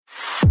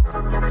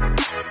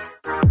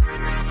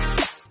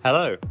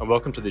Hello, and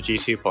welcome to the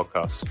G2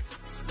 podcast.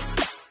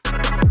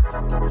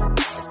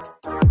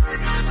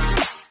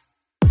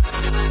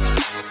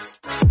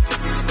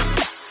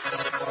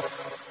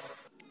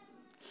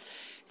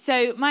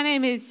 So my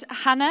name is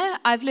Hannah.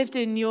 I've lived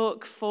in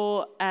York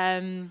for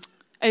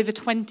over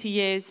 20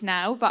 years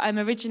now, but I'm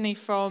originally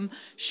from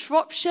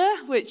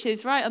Shropshire, which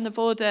is right on the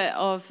border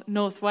of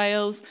North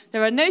Wales.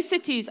 There are no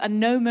cities and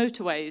no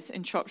motorways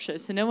in Shropshire,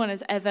 so no one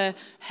has ever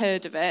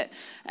heard of it.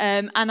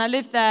 And I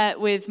lived there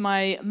with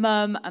my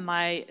mum and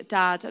my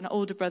dad, an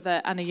older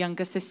brother and a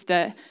younger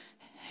sister.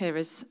 Here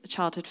is a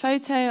childhood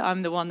photo.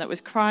 I'm the one that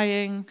was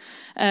crying.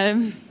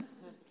 And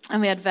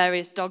we had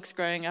various dogs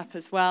growing up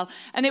as well.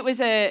 And it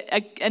was a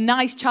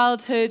nice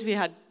childhood.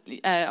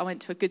 I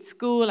went to a good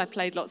school. I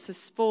played lots of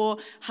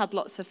sport, had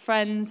lots of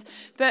friends.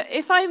 But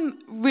if I'm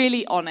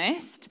really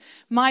honest,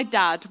 my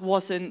dad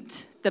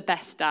wasn't the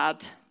best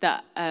dad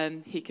that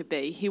he could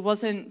be. He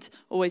wasn't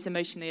always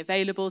emotionally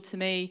available to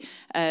me.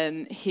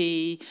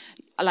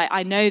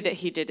 I know that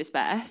he did his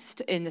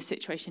best in the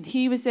situation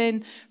he was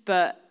in,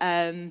 but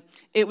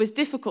it was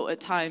difficult at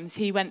times.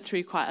 He went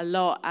through quite a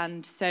lot,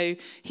 and so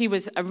he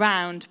was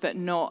around, but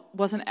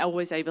wasn't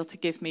always able to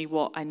give me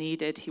what I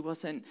needed. He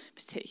wasn't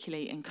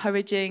particularly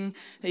encouraging.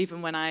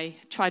 Even when I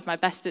tried my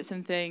best at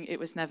something, it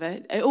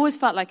always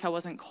felt like I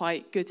wasn't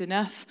quite good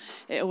enough.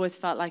 It always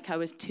felt like I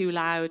was too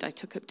loud. I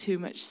took up too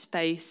much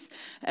space.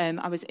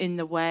 I was in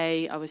the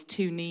way. I was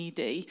too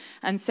needy.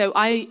 And so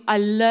I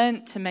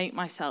learned to make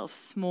myself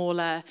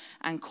smaller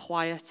and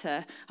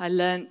quieter. I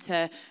learned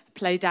to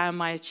play down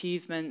my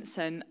achievements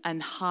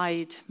and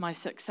hide my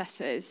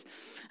successes.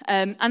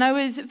 And I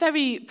was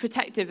very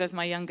protective of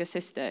my younger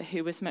sister,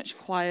 who was much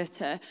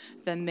quieter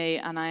than me,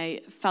 and I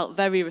felt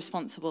very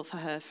responsible for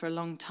her for a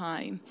long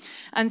time.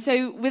 And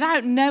so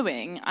without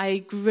knowing, I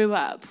grew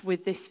up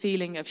with this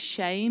feeling of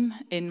shame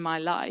in my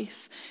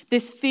life,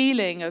 this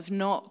feeling of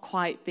not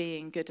quite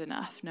being good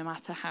enough, no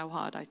matter how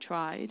hard I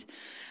tried.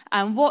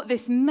 And what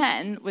this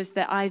meant was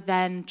that I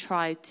then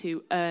tried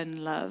to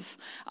earn love.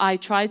 I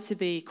tried to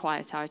be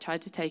quieter. I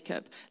tried to take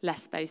up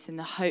less space in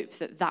the hope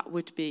that that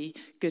would be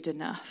good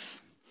enough.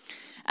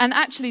 And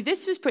actually,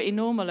 this was pretty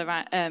normal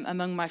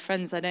among my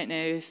friends. I don't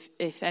know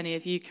if any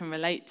of you can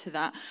relate to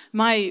that.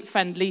 My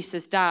friend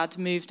Lisa's dad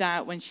moved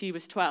out when she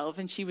was 12,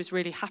 and she was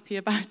really happy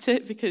about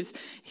it because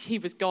he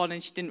was gone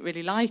and she didn't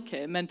really like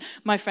him. And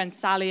my friend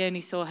Sally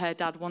only saw her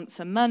dad once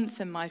a month,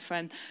 and my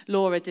friend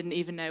Laura didn't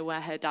even know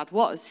where her dad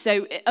was.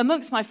 So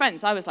amongst my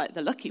friends, I was like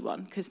the lucky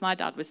one because my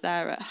dad was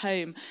there at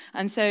home.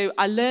 And so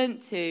I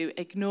learned to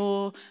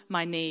ignore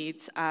my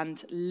needs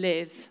and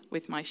live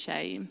with my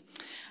shame.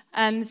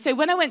 And so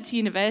when I went to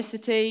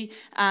university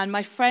and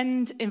my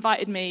friend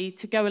invited me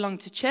to go along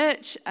to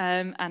church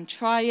and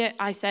try it,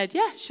 I said,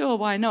 yeah, sure,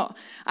 why not?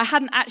 I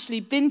hadn't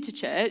actually been to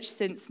church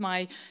since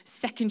my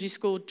secondary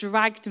school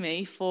dragged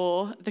me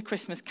for the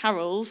Christmas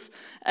carols.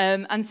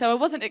 And so I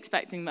wasn't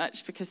expecting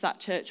much because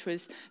that church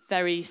was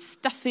very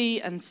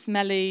stuffy and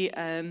smelly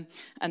and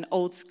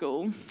old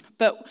school.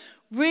 But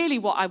really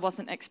what I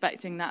wasn't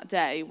expecting that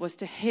day was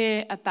to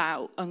hear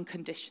about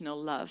unconditional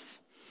love.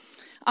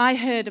 I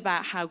heard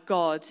about how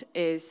God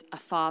is a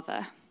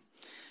father,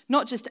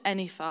 not just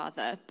any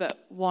father,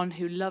 but one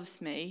who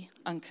loves me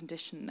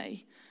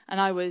unconditionally.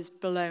 And I was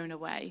blown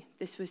away.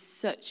 This was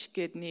such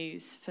good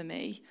news for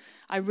me.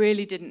 I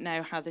really didn't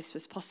know how this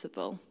was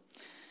possible.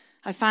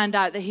 I found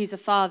out that he's a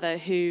father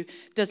who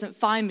doesn't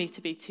find me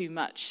to be too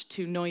much,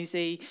 too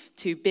noisy,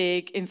 too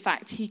big. In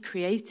fact, he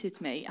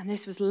created me, and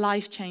this was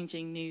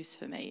life-changing news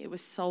for me. It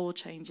was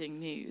soul-changing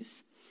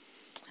news.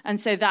 And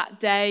so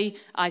that day,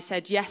 I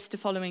said yes to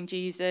following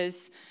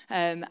Jesus,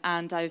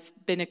 and I've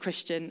been a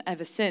Christian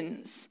ever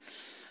since.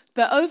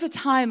 But over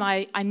time,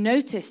 I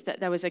noticed that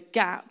there was a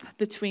gap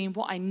between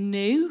what I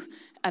knew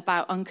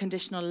about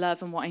unconditional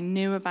love and what I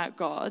knew about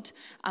God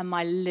and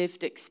my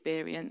lived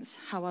experience,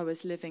 how I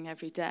was living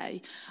every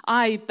day.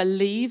 I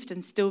believed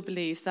and still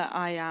believe that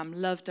I am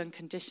loved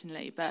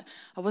unconditionally, but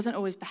I wasn't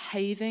always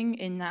behaving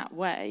in that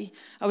way.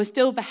 I was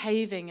still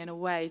behaving in a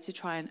way to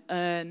try and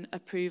earn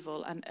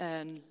approval and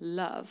earn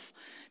love.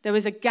 There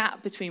was a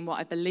gap between what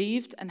I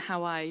believed and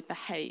how I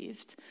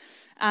behaved.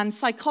 And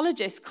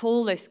psychologists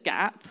call this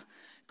gap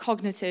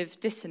cognitive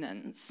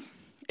dissonance.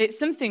 It's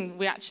something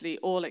we actually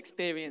all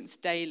experience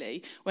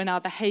daily when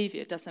our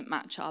behaviour doesn't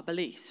match our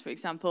beliefs. For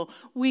example,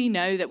 we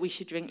know that we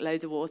should drink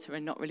loads of water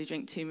and not really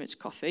drink too much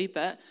coffee,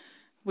 but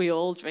we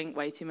all drink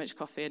way too much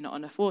coffee and not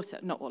enough water.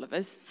 Not all of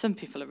us. Some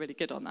people are really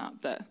good on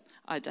that, but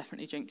I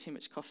definitely drink too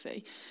much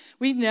coffee.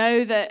 We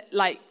know that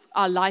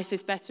our life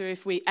is better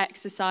if we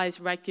exercise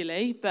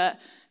regularly, but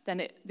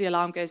then the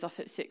alarm goes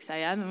off at 6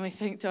 a.m. and we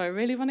think, do I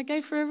really want to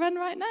go for a run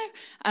right now?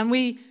 And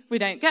we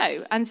don't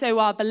go. And so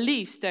our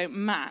beliefs don't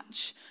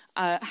match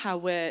how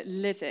we're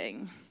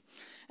living.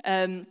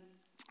 And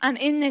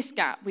in this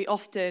gap, we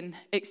often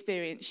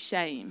experience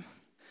shame.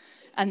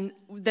 and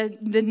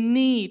the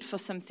need for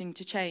something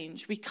to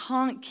change. We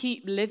can't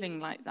keep living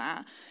like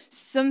that.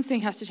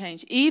 Something has to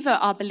change. Either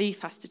our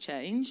belief has to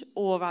change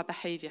or our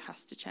behavior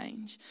has to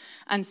change.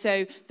 And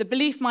so the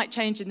belief might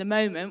change in the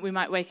moment. We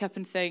might wake up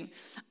and think,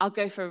 I'll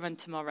go for a run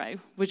tomorrow.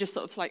 We're just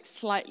sort of like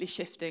slightly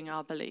shifting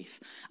our belief.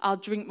 I'll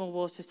drink more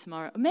water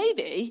tomorrow.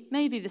 Maybe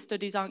the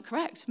studies aren't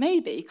correct.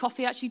 Maybe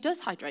coffee actually does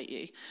hydrate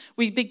you.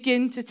 We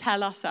begin to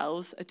tell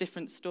ourselves a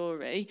different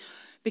story,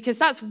 because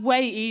that's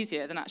way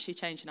easier than actually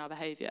changing our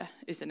behavior,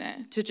 isn't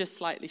it? To just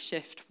slightly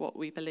shift what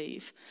we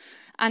believe.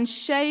 And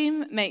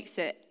shame makes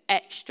it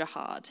extra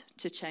hard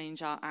to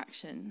change our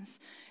actions.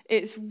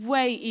 It's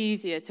way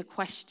easier to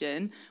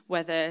question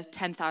whether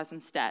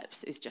 10,000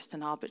 steps is just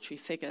an arbitrary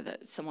figure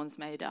that someone's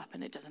made up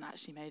and it doesn't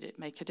actually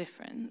make a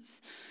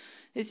difference.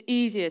 It's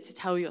easier to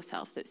tell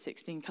yourself that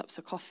 16 cups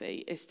of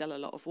coffee is still a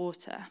lot of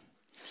water.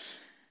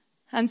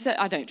 And so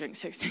I don't drink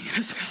 16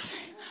 cups of coffee.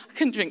 I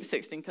couldn't drink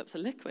 16 cups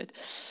of liquid.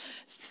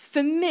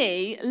 For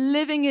me,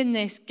 living in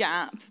this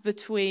gap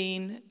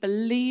between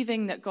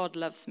believing that God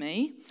loves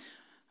me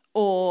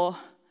or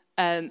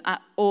trying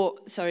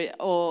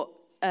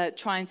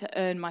to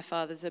earn my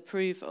Father's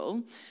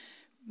approval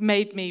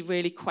made me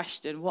really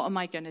question, what am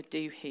I going to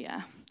do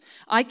here?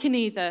 I can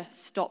either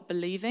stop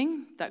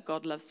believing that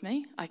God loves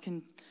me, I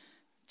can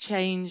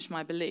change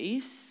my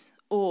beliefs,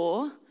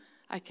 or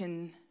I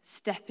can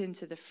step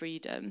into the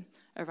freedom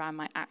around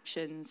my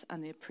actions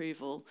and the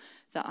approval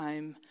that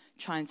I'm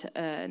trying to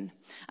earn.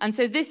 And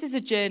so this is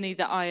a journey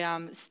that I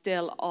am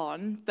still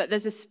on, but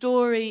there's a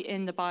story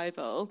in the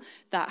Bible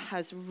that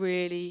has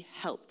really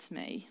helped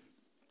me.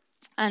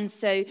 And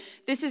so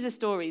this is a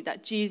story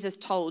that Jesus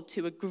told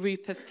to a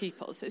group of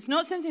people. So it's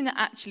not something that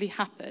actually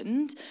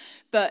happened,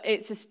 but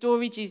it's a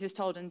story Jesus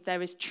told, and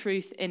there is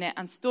truth in it.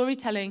 And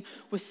storytelling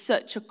was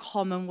such a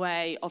common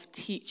way of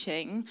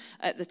teaching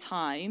at the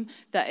time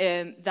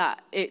that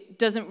it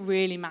doesn't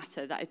really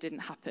matter that it didn't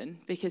happen,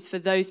 because for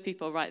those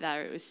people right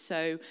there, it was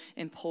so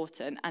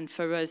important. And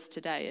for us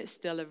today, it's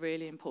still a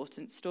really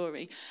important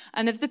story.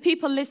 And of the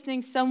people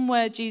listening, some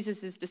were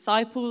Jesus'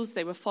 disciples.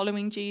 They were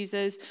following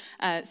Jesus.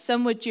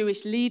 Some were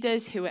Jewish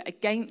leaders who were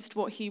against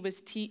what he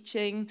was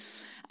teaching.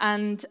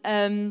 And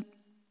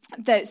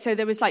so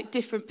there was like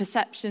different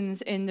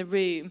perceptions in the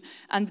room,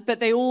 but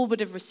they all would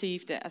have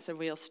received it as a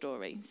real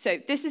story. So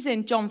this is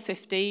in John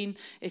 15,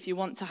 if you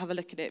want to have a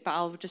look at it, but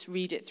I'll just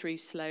read it through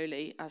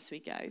slowly as we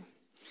go.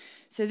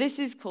 So this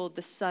is called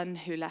the son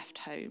who left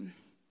home.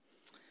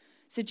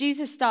 So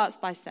Jesus starts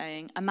by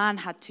saying, a man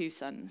had 2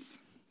 sons.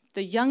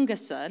 The younger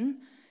son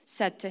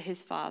said to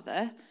his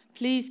father,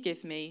 please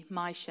give me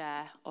my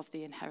share of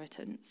the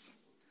inheritance.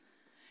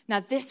 Now,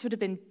 this would have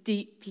been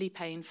deeply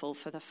painful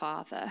for the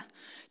father.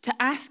 To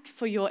ask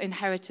for your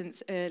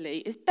inheritance early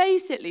is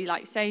basically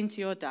like saying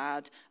to your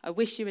dad, I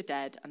wish you were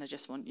dead and I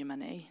just want your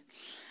money.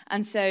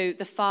 And so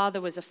the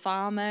father was a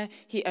farmer.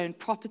 He owned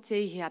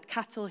property. He had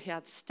cattle. He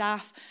had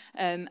staff.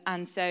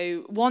 And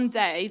so one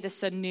day the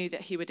son knew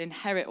that he would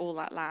inherit all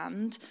that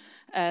land.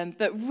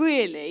 But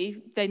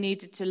really, they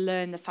needed to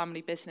learn the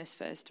family business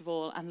first of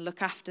all and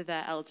look after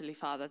their elderly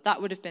father.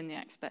 That would have been the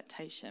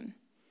expectation.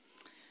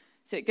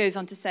 So it goes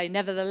on to say,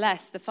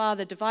 nevertheless, the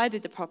father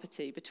divided the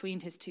property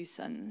between his 2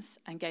 sons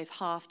and gave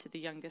half to the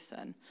younger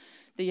son.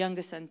 The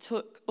younger son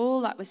took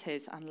all that was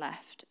his and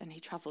left, and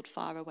he traveled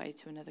far away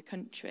to another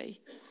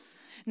country.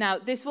 Now,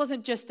 this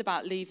wasn't just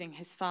about leaving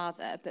his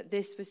father, but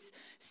this was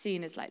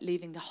seen as like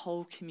leaving the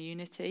whole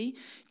community.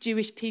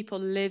 Jewish people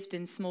lived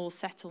in small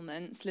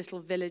settlements, little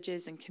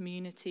villages and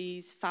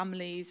communities.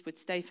 Families would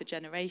stay for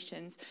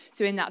generations.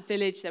 So in that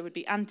village, there would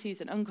be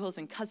aunties and uncles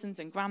and cousins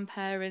and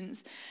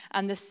grandparents.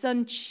 And the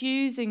son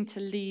choosing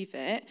to leave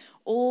it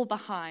all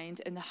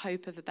behind in the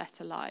hope of a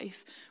better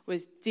life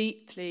was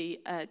deeply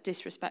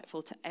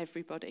disrespectful to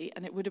everybody.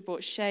 And it would have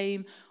brought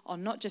shame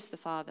on not just the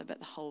father, but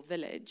the whole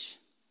village.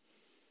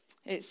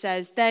 It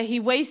says, there he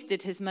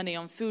wasted his money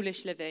on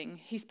foolish living.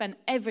 He spent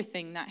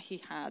everything that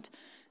he had.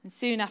 And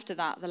soon after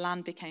that, the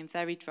land became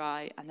very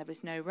dry and there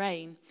was no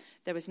rain.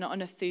 There was not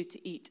enough food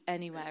to eat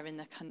anywhere in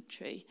the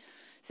country.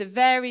 So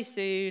very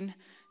soon,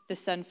 the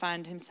son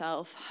found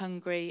himself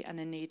hungry and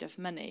in need of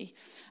money.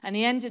 And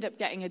he ended up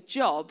getting a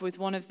job with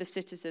one of the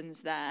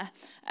citizens there.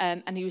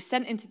 And he was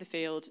sent into the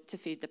field to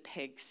feed the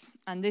pigs.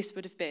 And this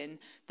would have been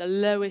the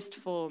lowest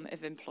form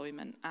of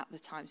employment at the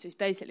time. So he's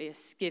basically a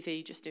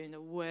skivvy, just doing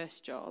the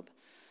worst job.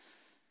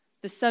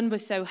 The son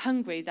was so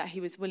hungry that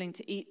he was willing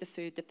to eat the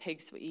food the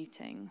pigs were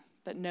eating,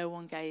 but no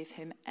one gave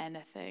him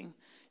anything.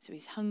 So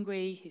he's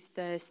hungry, he's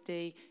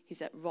thirsty,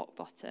 he's at rock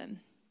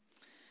bottom.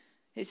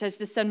 It says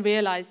the son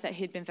realized that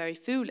he'd been very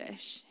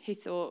foolish. He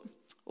thought,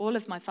 all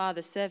of my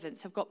father's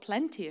servants have got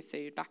plenty of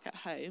food back at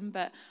home,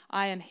 but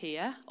I am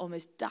here,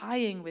 almost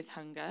dying with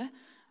hunger.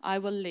 I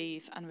will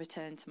leave and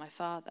return to my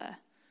father.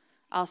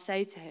 I'll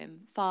say to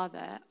him,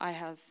 Father, I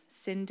have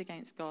sinned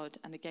against God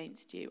and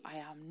against you. I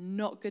am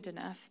not good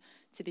enough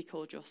to be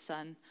called your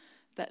son,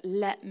 but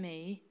let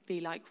me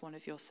be like one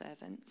of your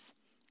servants.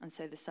 And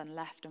so the son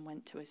left and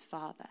went to his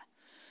father.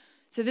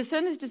 So the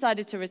son has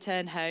decided to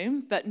return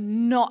home, but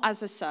not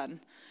as a son.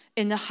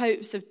 in the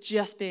hopes of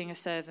just being a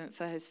servant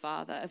for his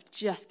father, of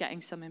just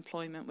getting some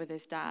employment with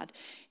his dad.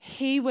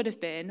 He would have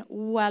been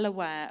well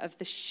aware of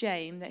the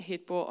shame that he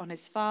had brought on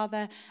his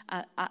father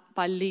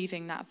by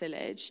leaving that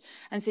village.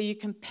 And so you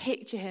can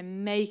picture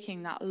him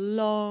making that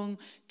long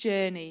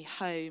journey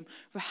home,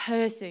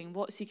 rehearsing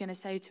what's he going to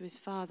say to his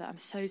father. I'm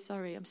so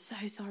sorry,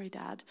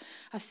 Dad.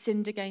 I've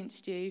sinned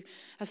against you.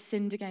 I've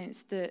sinned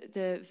against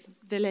the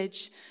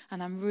village,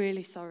 and I'm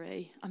really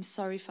sorry. I'm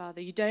sorry,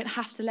 Father. You don't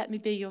have to let me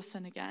be your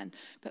son again,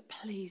 but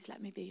please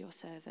let me be your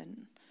servant.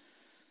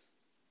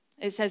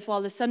 It says,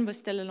 while the son was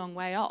still a long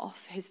way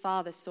off, his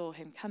father saw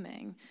him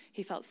coming.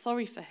 He felt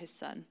sorry for his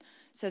son.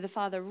 So the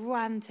father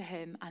ran to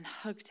him and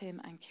hugged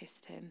him and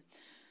kissed him.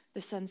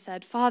 The son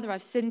said, Father,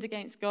 I've sinned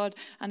against God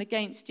and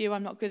against you.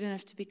 I'm not good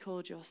enough to be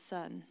called your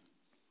son.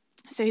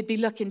 So he'd be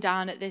looking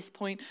down at this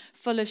point,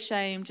 full of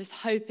shame, just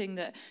hoping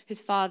that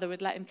his father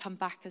would let him come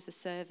back as a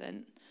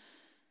servant.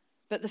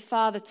 But the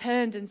father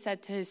turned and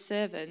said to his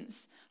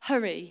servants,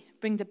 hurry,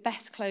 bring the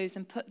best clothes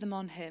and put them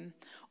on him.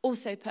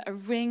 Also put a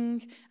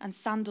ring and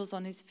sandals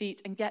on his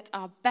feet and get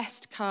our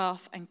best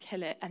calf and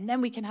kill it. And then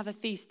we can have a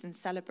feast and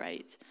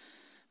celebrate.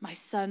 My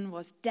son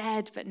was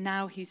dead, but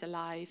now he's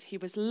alive. He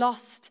was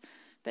lost,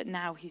 but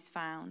now he's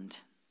found.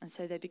 And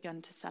so they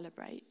began to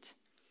celebrate.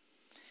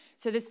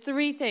 So there's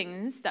 3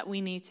 things that we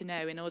need to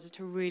know in order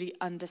to really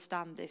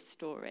understand this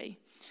story.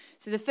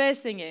 So the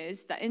first thing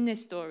is that in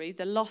this story,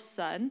 the lost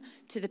son,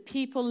 to the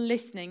people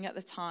listening at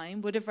the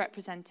time, would have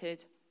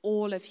represented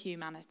all of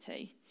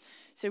humanity.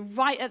 So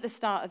right at the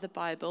start of the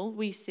Bible,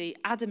 we see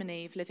Adam and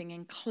Eve living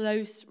in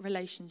close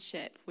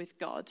relationship with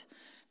God,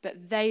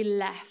 but they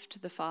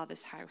left the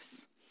Father's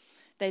house.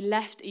 They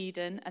left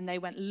Eden and they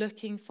went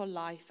looking for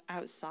life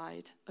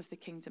outside of the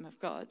kingdom of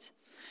God.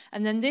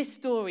 And then this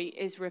story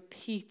is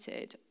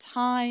repeated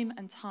time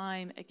and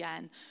time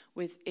again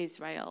with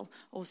Israel,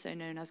 also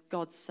known as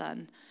God's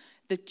son.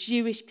 The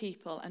Jewish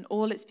people and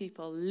all its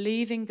people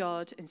leaving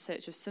God in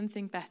search of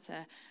something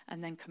better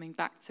and then coming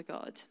back to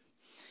God.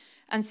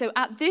 And so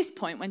at this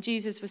point, when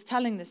Jesus was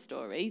telling the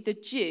story, the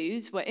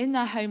Jews were in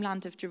their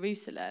homeland of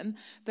Jerusalem,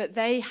 but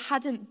they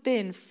hadn't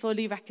been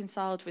fully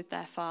reconciled with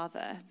their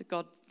father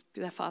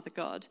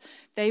God.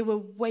 They were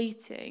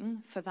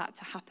waiting for that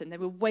to happen. They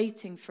were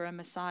waiting for a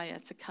Messiah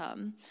to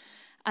come.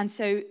 And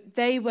so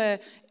they were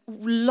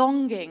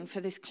longing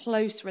for this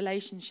close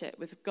relationship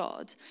with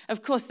God.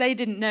 Of course, they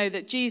didn't know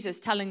that Jesus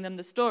telling them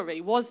the story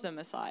was the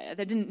Messiah.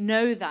 They didn't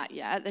know that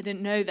yet. They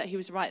didn't know that he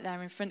was right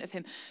there in front of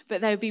him.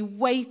 But they would be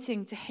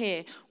waiting to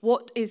hear,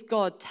 what is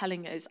God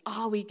telling us?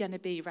 Are we going to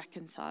be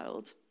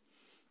reconciled?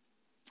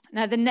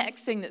 Now, the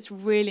next thing that's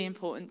really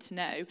important to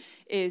know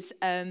is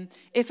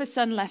if a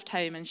son left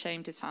home and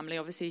shamed his family,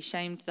 obviously he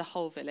shamed the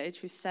whole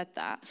village, we've said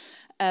that,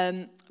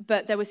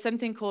 but there was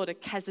something called a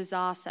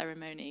Kezazah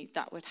ceremony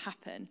that would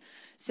happen.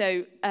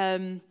 So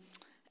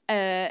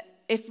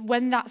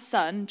when that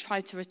son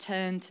tried to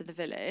return to the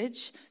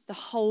village, the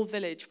whole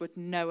village would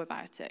know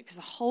about it, because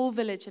the whole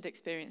village had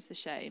experienced the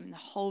shame, and the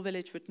whole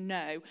village would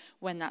know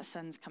when that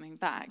son's coming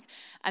back.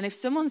 And if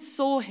someone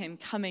saw him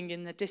coming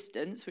in the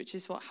distance, which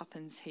is what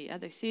happens here,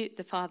 they see it,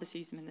 the father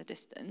sees him in the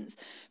distance,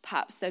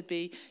 perhaps there'd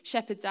be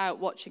shepherds out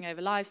watching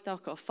over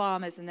livestock or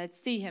farmers, and they'd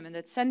see him and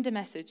they'd send a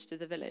message to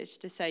the village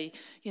to say,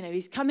 you know,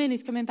 he's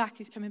coming back,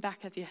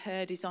 have you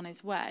heard, he's on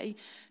his way.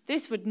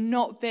 This would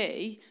not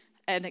be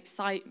an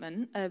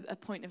excitement, a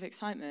point of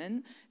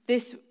excitement.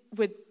 This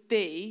would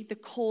be the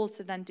call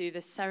to then do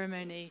this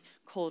ceremony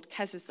called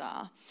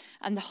Kezazah.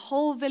 And the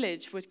whole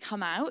village would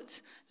come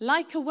out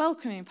like a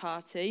welcoming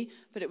party,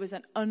 but it was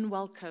an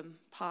unwelcome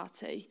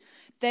party.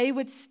 They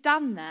would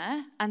stand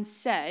there and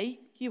say,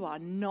 you are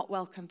not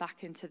welcome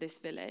back into this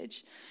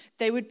village.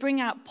 They would bring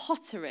out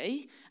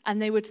pottery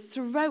and they would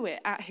throw it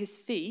at his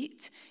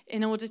feet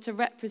in order to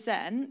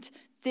represent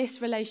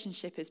this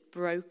relationship is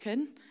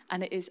broken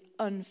and it is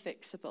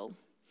unfixable.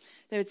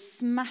 They would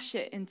smash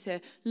it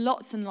into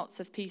lots and lots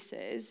of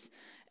pieces,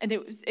 and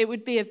it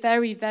would be a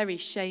very, very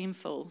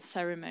shameful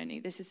ceremony.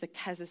 This is the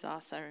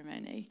Kezazah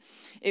ceremony.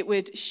 It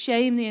would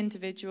shame the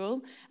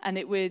individual, and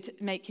it would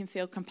make him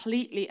feel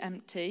completely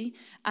empty,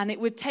 and it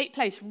would take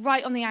place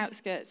right on the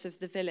outskirts of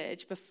the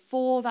village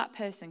before that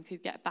person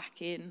could get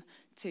back in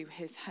to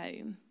his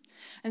home.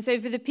 And so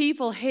for the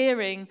people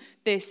hearing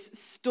this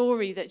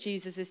story that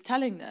Jesus is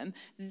telling them,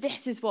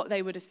 this is what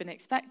they would have been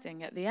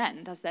expecting at the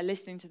end as they're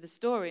listening to the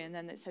story. And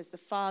then it says the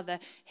father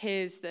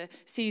sees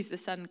the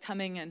son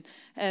coming,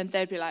 and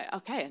they'd be like,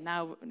 okay, and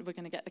now we're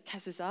going to get the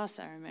Kezazah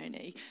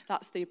ceremony.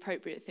 That's the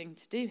appropriate thing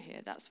to do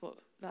here. That's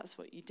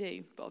what you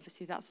do. But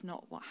obviously that's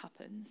not what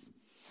happens.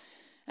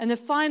 And the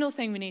final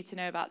thing we need to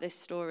know about this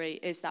story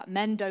is that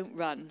men don't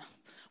run.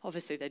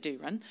 Obviously they do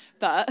run,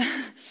 but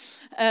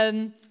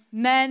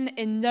men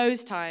in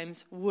those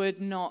times would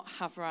not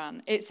have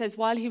run. It says,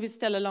 while he was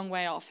still a long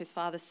way off, his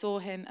father saw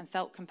him and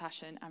felt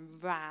compassion and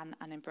ran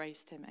and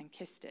embraced him and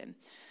kissed him.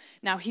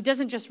 Now, he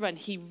doesn't just run,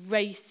 he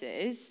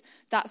races.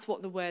 That's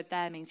what the word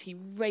there means. He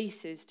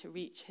races to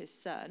reach his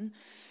son.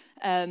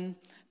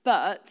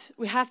 But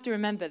we have to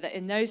remember that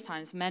in those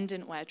times, men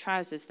didn't wear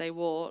trousers. They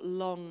wore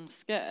long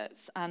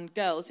skirts. And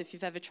girls, if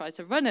you've ever tried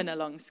to run in a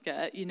long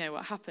skirt, you know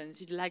what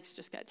happens. Your legs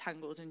just get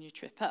tangled and you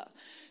trip up.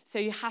 So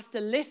you have to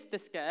lift the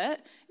skirt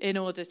in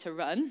order to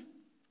run.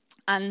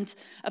 And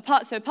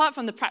apart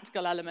from the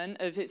practical element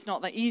of it's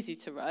not that easy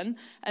to run,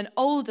 an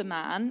older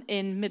man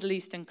in Middle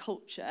Eastern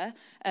culture,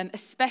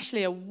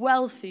 especially a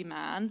wealthy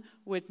man,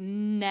 would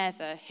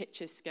never hitch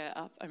his skirt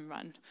up and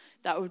run.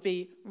 That would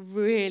be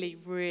really,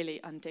 really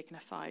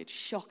undignified,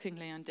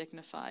 shockingly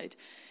undignified.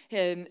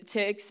 To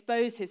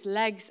expose his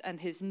legs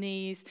and his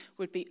knees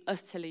would be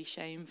utterly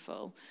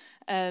shameful.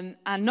 And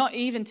not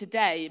even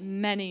today,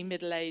 many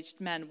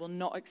middle-aged men will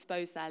not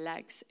expose their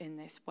legs in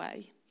this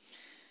way.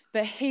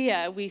 But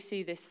here we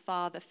see this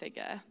father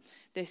figure,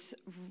 this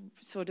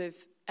sort of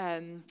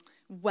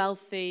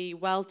wealthy,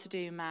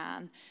 well-to-do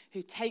man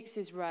who takes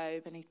his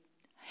robe and he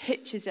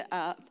hitches it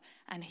up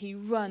and he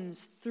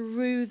runs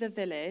through the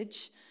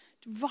village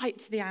right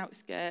to the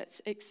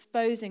outskirts,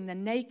 exposing the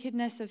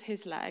nakedness of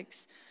his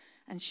legs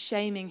and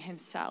shaming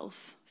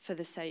himself for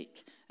the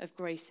sake of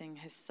gracing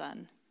his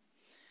son.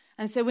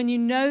 And so when you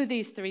know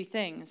these three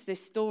things,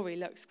 this story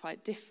looks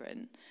quite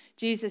different.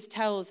 Jesus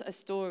tells a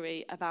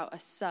story about a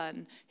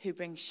son who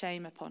brings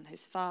shame upon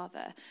his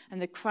father. And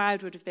the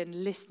crowd would have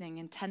been listening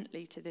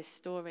intently to this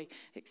story,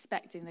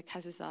 expecting the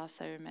Kezazah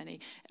ceremony,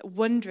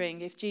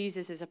 wondering if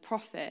Jesus is a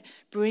prophet,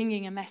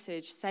 bringing a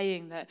message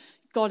saying that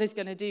God is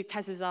going to do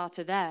Kezazah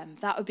to them.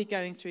 That would be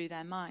going through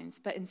their minds.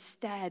 But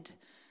instead,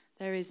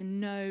 there is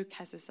no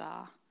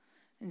Kezazah.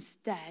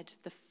 Instead,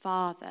 the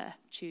father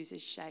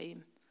chooses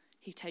shame.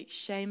 He takes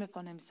shame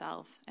upon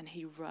himself and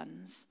he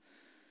runs.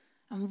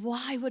 And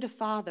why would a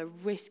father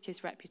risk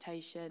his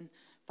reputation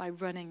by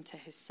running to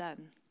his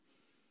son?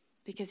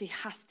 Because he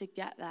has to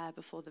get there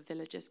before the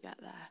villagers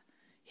get there.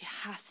 He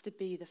has to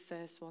be the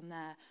first one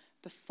there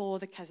before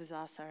the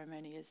Kezazah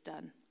ceremony is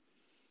done.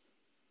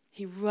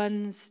 He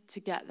runs to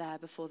get there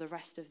before the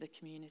rest of the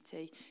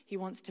community. He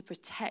wants to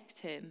protect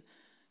him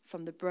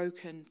from the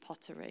broken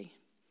pottery,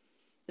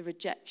 the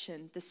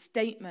rejection, the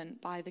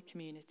statement by the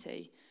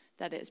community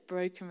that it's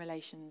broken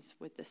relations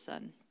with the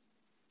son.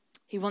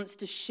 He wants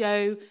to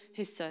show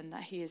his son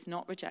that he is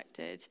not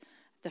rejected.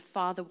 The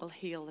father will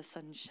heal the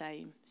son's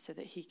shame so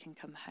that he can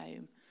come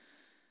home.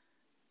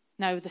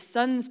 Now, the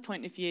son's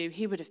point of view,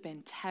 he would have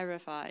been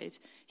terrified.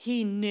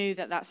 He knew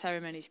that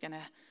ceremony is going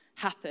to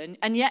happen,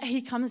 and yet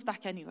he comes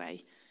back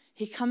anyway.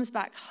 He comes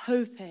back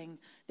hoping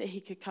that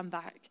he could come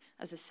back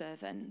as a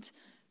servant.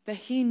 But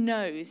he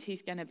knows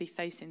he's going to be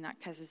facing that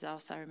Kezazah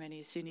ceremony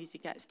as soon as he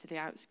gets to the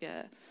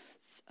outskirts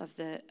of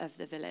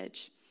the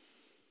village.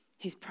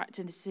 He's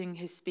practicing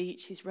his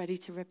speech. He's ready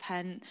to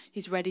repent.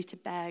 He's ready to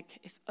beg,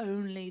 if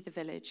only the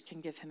village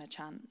can give him a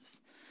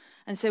chance.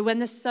 And so when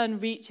the son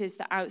reaches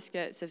the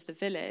outskirts of the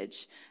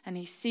village and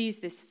he sees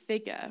this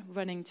figure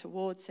running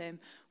towards him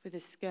with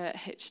his skirt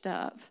hitched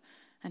up,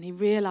 and he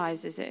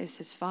realizes it is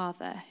his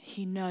father,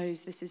 he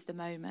knows this is the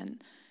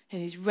moment,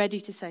 and he's ready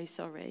to say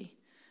sorry.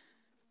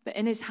 But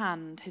in his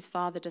hand, his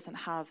father doesn't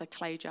have a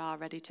clay jar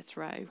ready to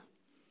throw.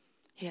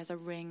 He has a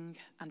ring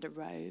and a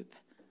robe.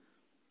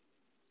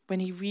 When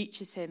he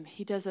reaches him,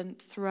 he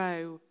doesn't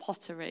throw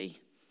pottery,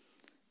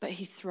 but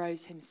he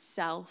throws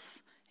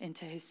himself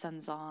into his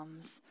son's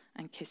arms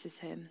and kisses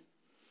him.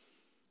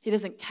 He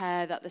doesn't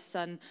care that the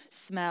son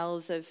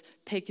smells of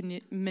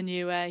pig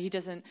manure. He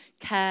doesn't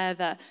care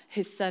that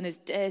his son is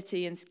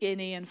dirty and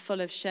skinny and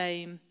full of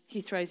shame. He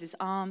throws his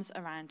arms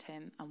around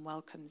him and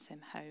welcomes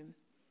him home.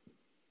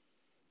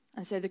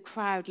 And so the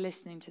crowd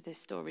listening to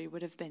this story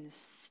would have been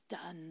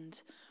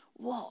stunned.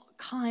 What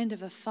kind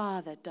of a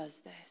father does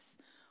this?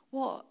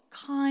 What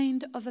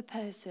kind of a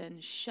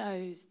person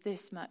shows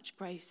this much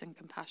grace and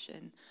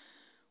compassion?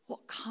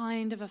 What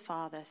kind of a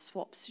father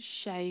swaps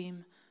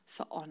shame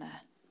for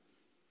honor?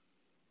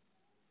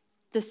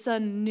 The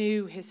son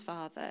knew his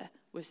father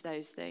was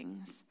those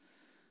things,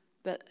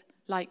 but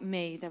like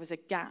me, there was a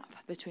gap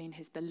between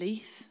his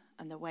belief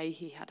and the way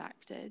he had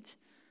acted.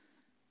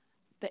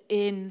 But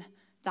in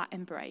that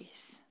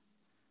embrace,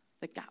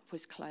 the gap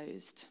was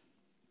closed.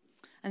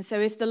 And so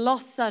if the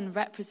lost son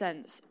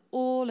represents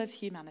all of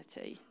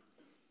humanity,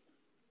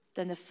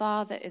 then the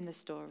father in the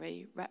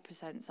story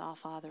represents our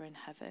Father in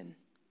heaven.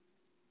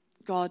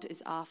 God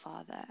is our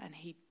Father, and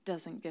he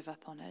doesn't give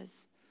up on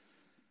us.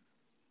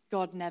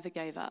 God never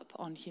gave up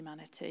on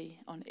humanity,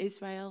 on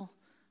Israel,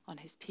 on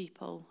his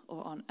people,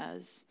 or on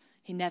us.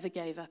 He never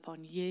gave up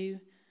on you,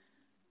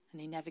 and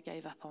he never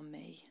gave up on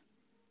me.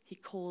 He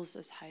calls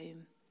us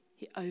home.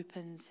 He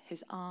opens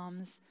his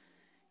arms.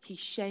 He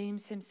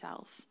shames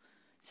himself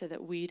so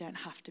that we don't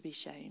have to be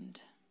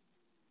shamed.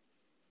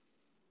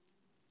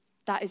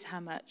 That is how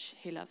much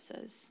he loves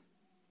us.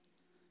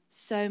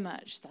 So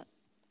much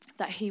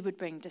that he would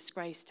bring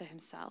disgrace to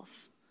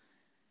himself.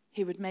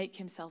 He would make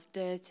himself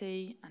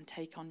dirty and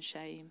take on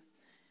shame.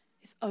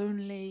 If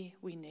only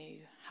we knew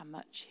how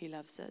much he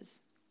loves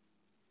us.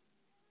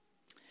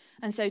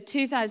 And so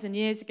 2,000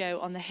 years ago,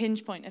 on the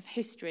hinge point of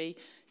history,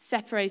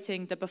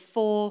 separating the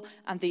before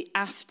and the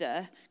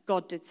after,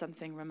 God did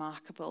something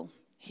remarkable.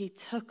 He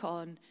took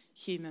on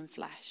human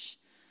flesh.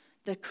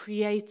 The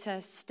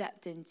creator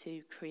stepped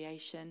into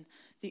creation.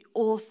 The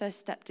author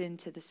stepped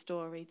into the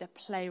story. The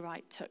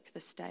playwright took the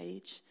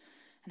stage.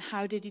 And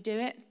how did he do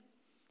it?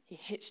 He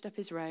hitched up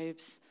his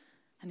robes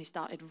and he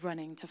started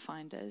running to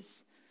find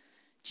us.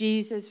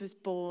 Jesus was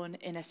born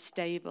in a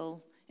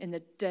stable, in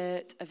the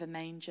dirt of a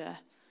manger,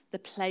 the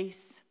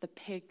place the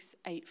pigs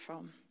ate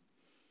from.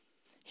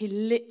 He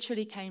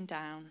literally came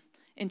down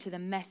into the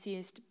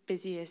messiest,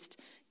 busiest,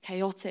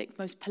 chaotic,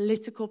 most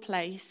political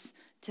place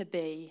to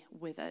be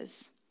with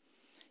us.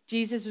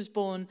 Jesus was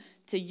born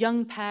to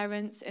young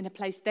parents in a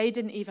place they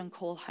didn't even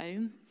call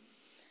home.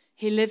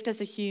 He lived as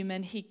a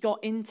human. He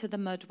got into the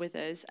mud with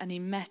us and he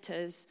met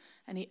us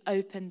and he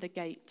opened the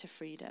gate to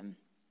freedom.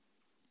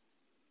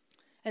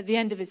 At the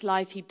end of his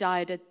life, he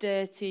died a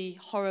dirty,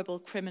 horrible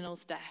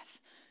criminal's death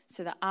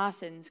so that our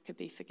sins could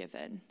be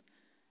forgiven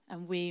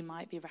and we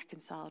might be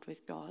reconciled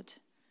with God.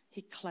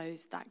 He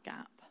closed that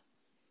gap.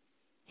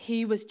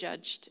 He was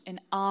judged in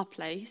our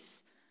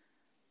place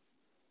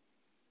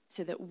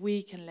so that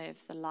we can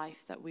live the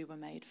life that we were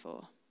made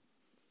for.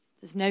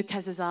 There's no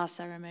Kezazah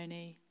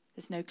ceremony.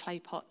 There's no clay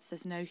pots.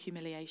 There's no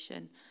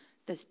humiliation.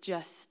 There's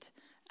just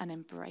an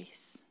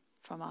embrace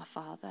from our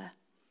Father.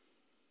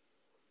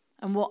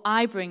 And what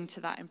I bring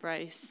to that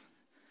embrace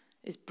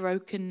is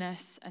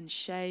brokenness and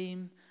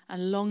shame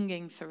and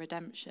longing for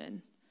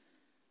redemption.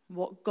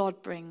 What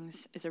God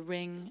brings is a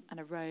ring and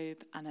a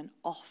robe and an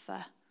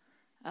offer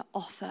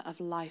of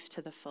life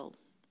to the full.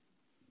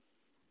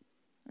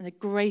 And the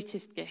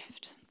greatest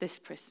gift this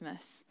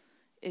Christmas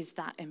is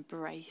that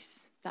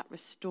embrace that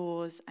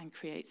restores and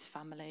creates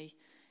family.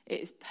 It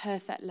is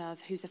perfect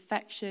love whose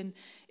affection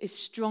is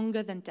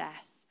stronger than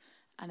death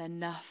and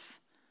enough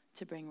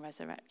to bring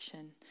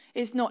resurrection.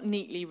 It's not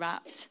neatly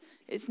wrapped.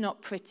 It's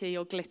not pretty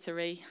or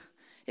glittery.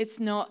 It's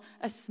not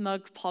a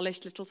smug,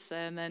 polished little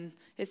sermon.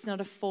 It's not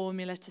a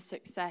formula to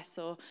success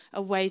or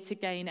a way to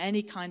gain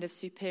any kind of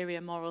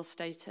superior moral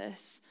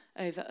status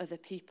over other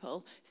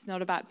people. It's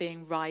not about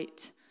being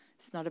right.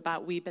 It's not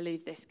about we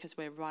believe this because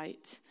we're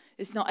right.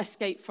 It's not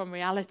escape from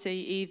reality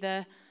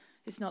either.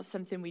 It's not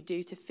something we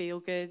do to feel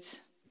good.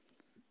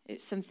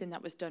 It's something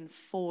that was done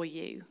for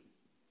you.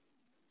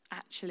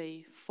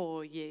 Actually,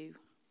 for you.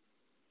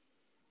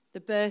 The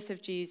birth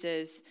of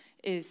Jesus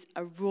is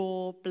a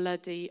raw,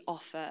 bloody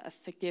offer of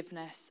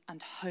forgiveness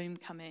and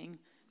homecoming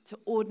to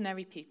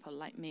ordinary people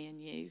like me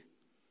and you.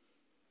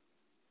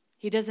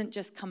 He doesn't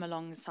just come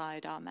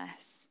alongside our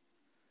mess.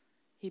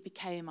 He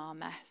became our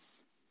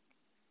mess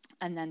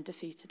and then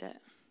defeated it.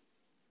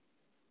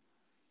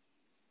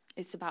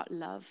 It's about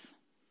love.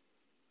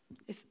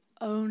 If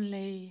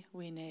only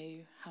we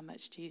knew how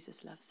much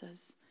Jesus loves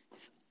us.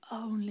 If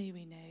only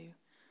we knew.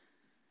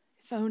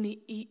 If only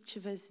each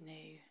of us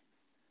knew.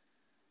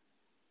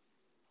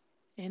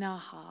 In our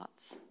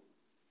hearts,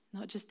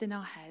 not just in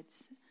our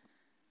heads,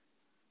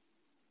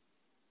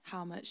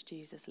 how much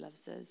Jesus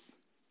loves us.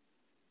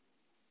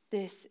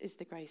 This is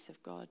the grace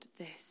of God.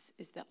 This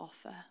is the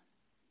offer.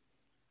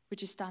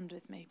 Would you stand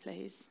with me,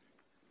 please?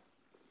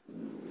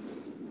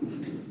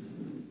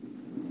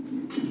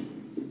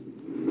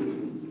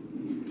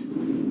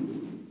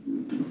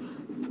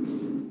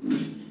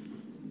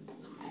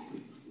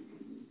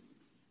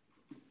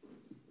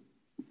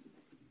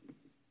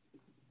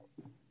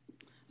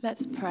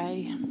 Let's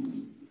pray.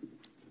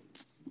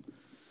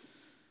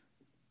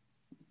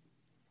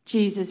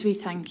 Jesus, we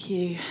thank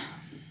you.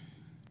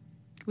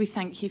 We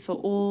thank you for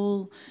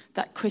all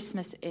that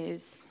Christmas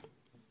is,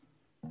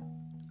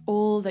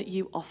 all that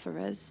you offer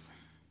us.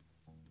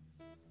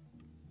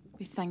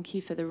 We thank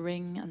you for the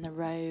ring and the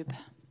robe.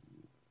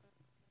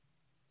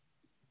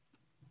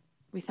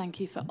 We thank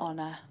you for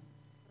honor.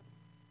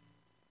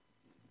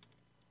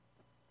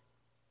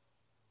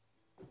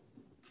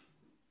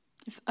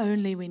 If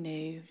only we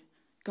knew,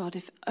 God,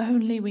 if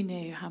only we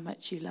knew how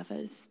much you love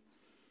us.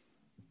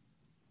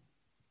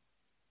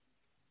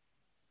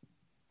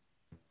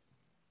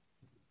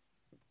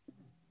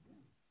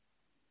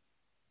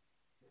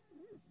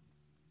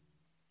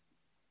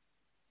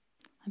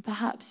 And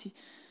perhaps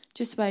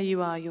just where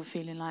you are, you're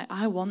feeling like,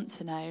 I want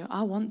to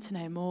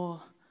know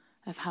more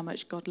of how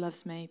much God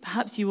loves me.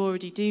 Perhaps you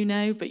already do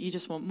know, but you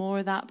just want more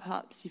of that.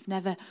 Perhaps you've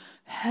never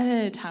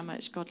heard how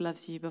much God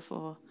loves you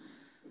before.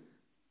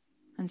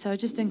 And so I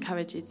just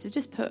encourage you to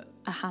just put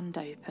a hand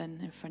open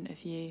in front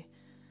of you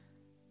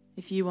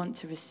if you want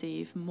to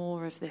receive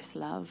more of this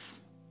love.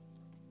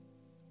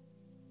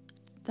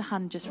 The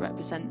hand just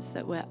represents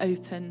that we're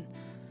open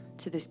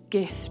to this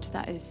gift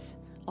that is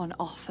on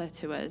offer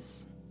to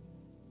us.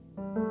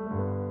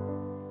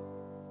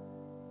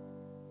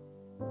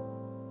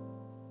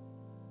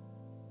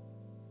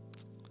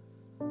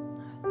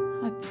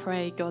 I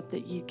pray, God,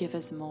 that you give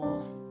us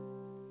more.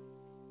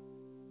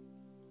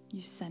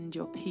 You send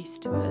your peace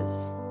to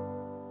us.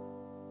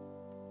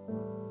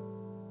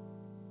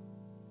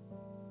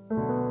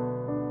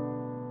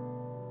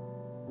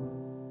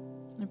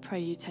 I pray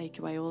you take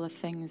away all the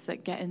things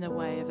that get in the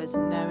way of us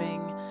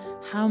knowing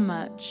how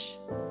much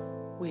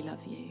we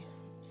love you.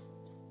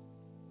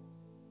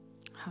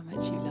 how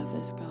much you love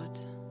us, God.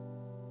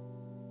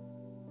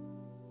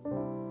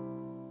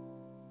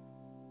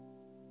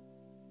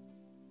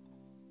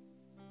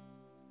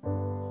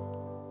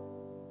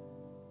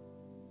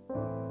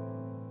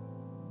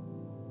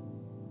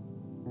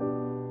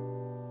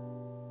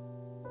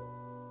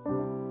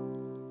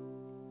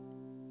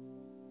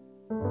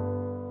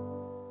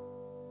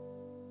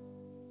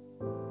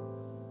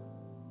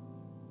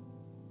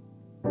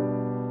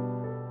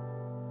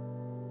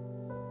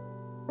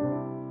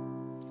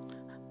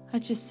 I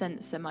just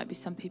sense there might be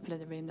some people in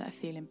the room that are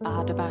feeling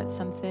bad about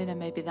something, and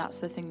maybe that's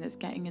the thing that's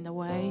getting in the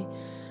way.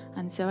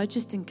 And so I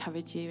just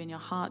encourage you in your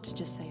heart to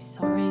just say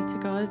sorry to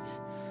God.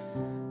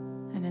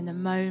 And in the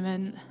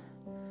moment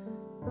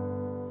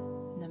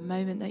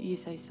that you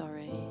say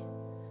sorry,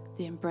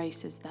 the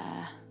embrace is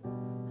there,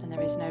 and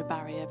there is no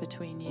barrier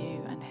between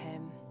you and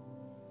him.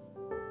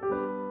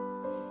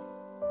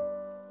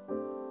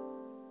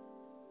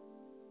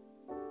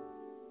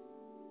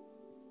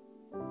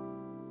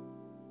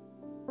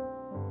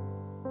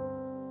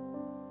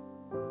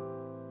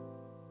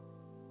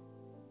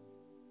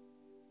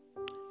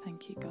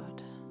 Thank you,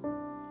 God.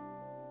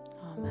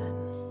 Amen.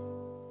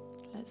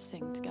 Let's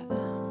sing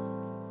together.